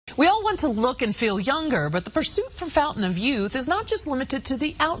want to look and feel younger, but the pursuit for Fountain of Youth is not just limited to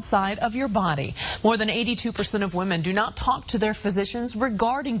the outside of your body. More than 82% of women do not talk to their physicians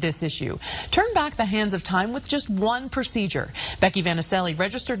regarding this issue. Turn back the hands of time with just one procedure. Becky Vanicelli,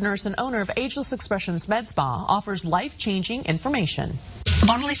 registered nurse and owner of Ageless Expressions Med Spa, offers life-changing information.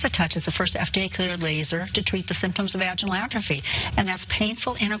 Mona Lisa Touch is the first FDA-cleared laser to treat the symptoms of vaginal atrophy, and that's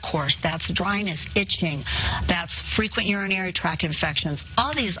painful intercourse, that's dryness, itching, that's frequent urinary tract infections,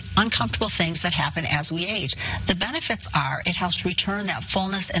 all these uncomfortable things that happen as we age. The benefits are it helps return that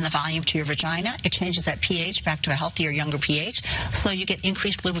fullness and the volume to your vagina. It changes that pH back to a healthier, younger pH, so you get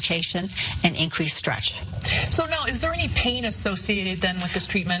increased lubrication and increased stretch. So now, is there any pain associated then with this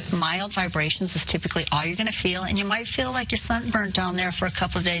treatment? Mild vibrations is typically all you're going to feel, and you might feel like you're sunburned down there for a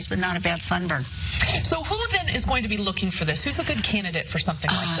couple of days, but not a bad sunburn. So who then is going to be looking for this? Who's a good candidate for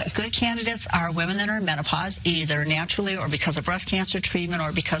something like this? Good candidates are women that are in menopause, either naturally or because of breast cancer treatment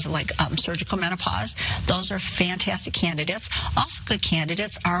or because of surgical menopause. Those are fantastic candidates. Also good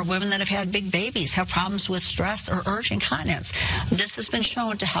candidates are women that have had big babies, have problems with stress or urge incontinence. This has been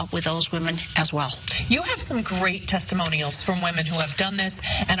shown to help with those women as well. You have some great testimonials from women who have done this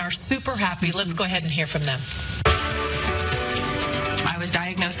and are super happy. Let's go ahead and hear from them. I was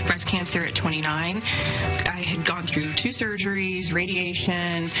diagnosed with breast cancer at 29. I had gone through 2 surgeries,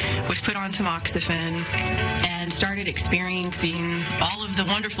 radiation, was put on tamoxifen, and started experiencing all of the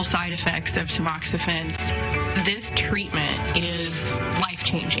wonderful side effects of tamoxifen. This treatment is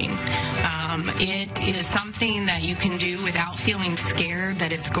life-changing. It is something that you can do without feeling scared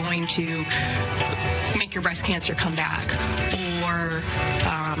that it's going to make your breast cancer come back or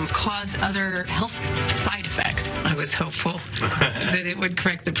cause other health side effects. I was hopeful that it would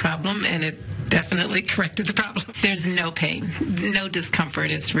correct the problem, and it definitely corrected the problem. There's no pain, no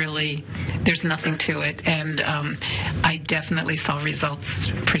discomfort. It's really, there's nothing to it. And I definitely saw results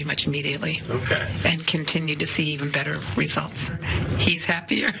pretty much immediately. Okay. And continue to see even better results. He's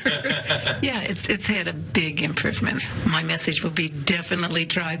happier. Yeah, it's had a big improvement. My message will be definitely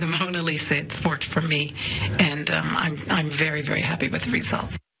try the Mona Lisa. It's worked for me. And I'm very, very happy with the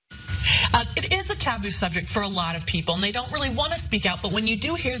results. It is a taboo subject for a lot of people, and they don't really want to speak out, but when you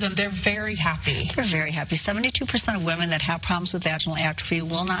do hear them, they're very happy. They're very happy. 72% of women that have problems with vaginal atrophy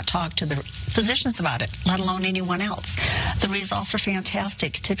will not talk to their physicians about it, let alone anyone else. The results are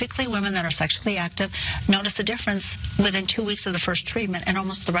fantastic. Typically, women that are sexually active notice a difference within 2 weeks of the first treatment, and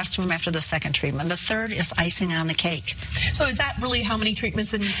almost the rest of them after the second treatment. The third is icing on the cake. So is that really how many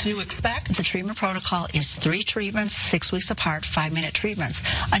treatments to expect? The treatment protocol is 3 treatments, 6 weeks apart, 5-minute treatments.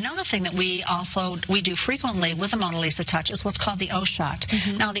 Another thing that we do frequently with the Mona Lisa Touch is what's called the O shot.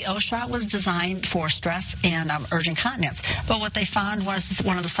 Now, the O shot was designed for stress and urge incontinence, but what they found was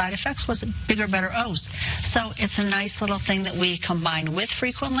one of the side effects was bigger, better O's. So it's a nice little thing that we combine with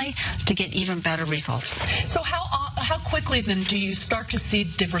frequently to get even better results. So how quickly then do you start to see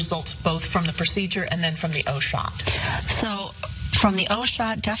the results both from the procedure and then from the O shot? So from the O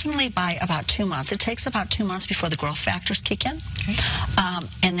shot, definitely by about 2 months. It takes about 2 months before the growth factors kick in. Okay.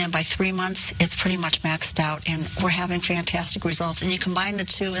 And then by 3 months, it's pretty much maxed out, and we're having fantastic results. And you combine the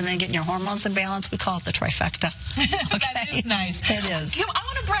two and then getting your hormones in balance. We call it the trifecta. Okay. That is nice. It is. Kim, I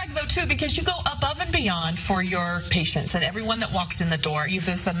want to brag, though, too, because you go above and beyond for your patients and everyone that walks in the door. You have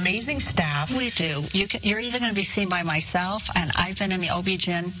this amazing staff. We do. You're either going to be seen by myself, and I've been in the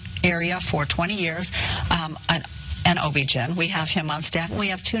OB-GYN area for 20 years, an OB-GYN. We have him on staff. We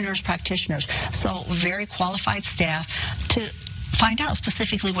have 2 nurse practitioners. So very qualified staff to find out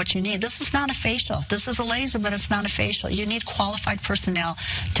specifically what you need. This is not a facial. This is a laser, but it's not a facial. You need qualified personnel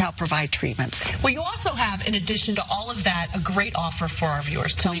to help provide treatments. Well, you also have, in addition to all of that, a great offer for our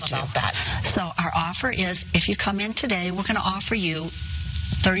viewers. Tell them about that. So our offer is, if you come in today, we're going to offer you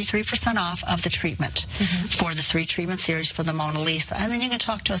 33% off of the treatment for the 3 treatment series for the Mona Lisa. And then you can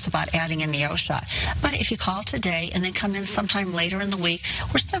talk to us about adding in the O shot. But if you call today and then come in sometime later in the week,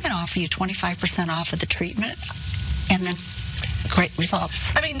 we're still going to offer you 25% off of the treatment, and then great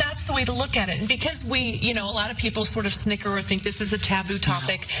results. I mean, that's the way to look at it. And because a lot of people sort of snicker or think this is a taboo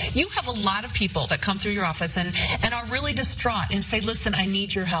topic, you have a lot of people that come through your office and are really distraught and say, listen, I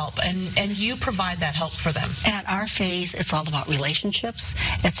need your help. And you provide that help for them. At our phase, it's all about relationships.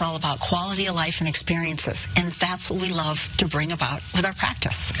 It's all about quality of life and experiences. And that's what we love to bring about with our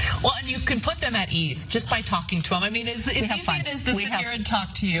practice. Well, and you can put them at ease just by talking to them. I mean, as easy it is to sit here and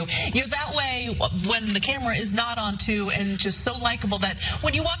talk to you. That way, when the camera is not on too, and just so likable that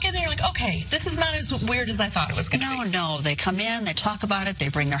when you walk in there, you're like, okay, this is not as weird as I thought it was going to be. No, they come in, they talk about it, they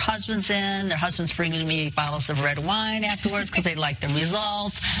bring their husbands in, their husbands bring me bottles of red wine afterwards because they like the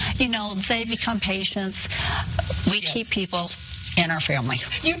results. They become patients. We keep people in our family.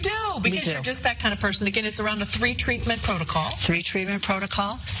 You do, because do. You're just that kind of person. Again, it's around a 3-treatment protocol. 3-treatment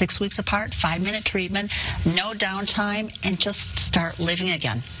protocol, 6 weeks apart, 5-minute treatment, no downtime, and just start living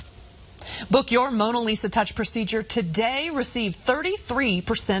again. Book your Mona Lisa Touch procedure today. Receive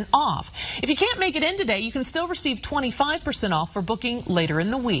 33% off. If you can't make it in today, you can still receive 25% off for booking later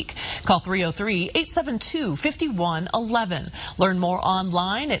in the week. Call 303-872-5111. Learn more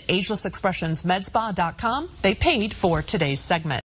online at agelessexpressionsmedspa.com. They paid for today's segment.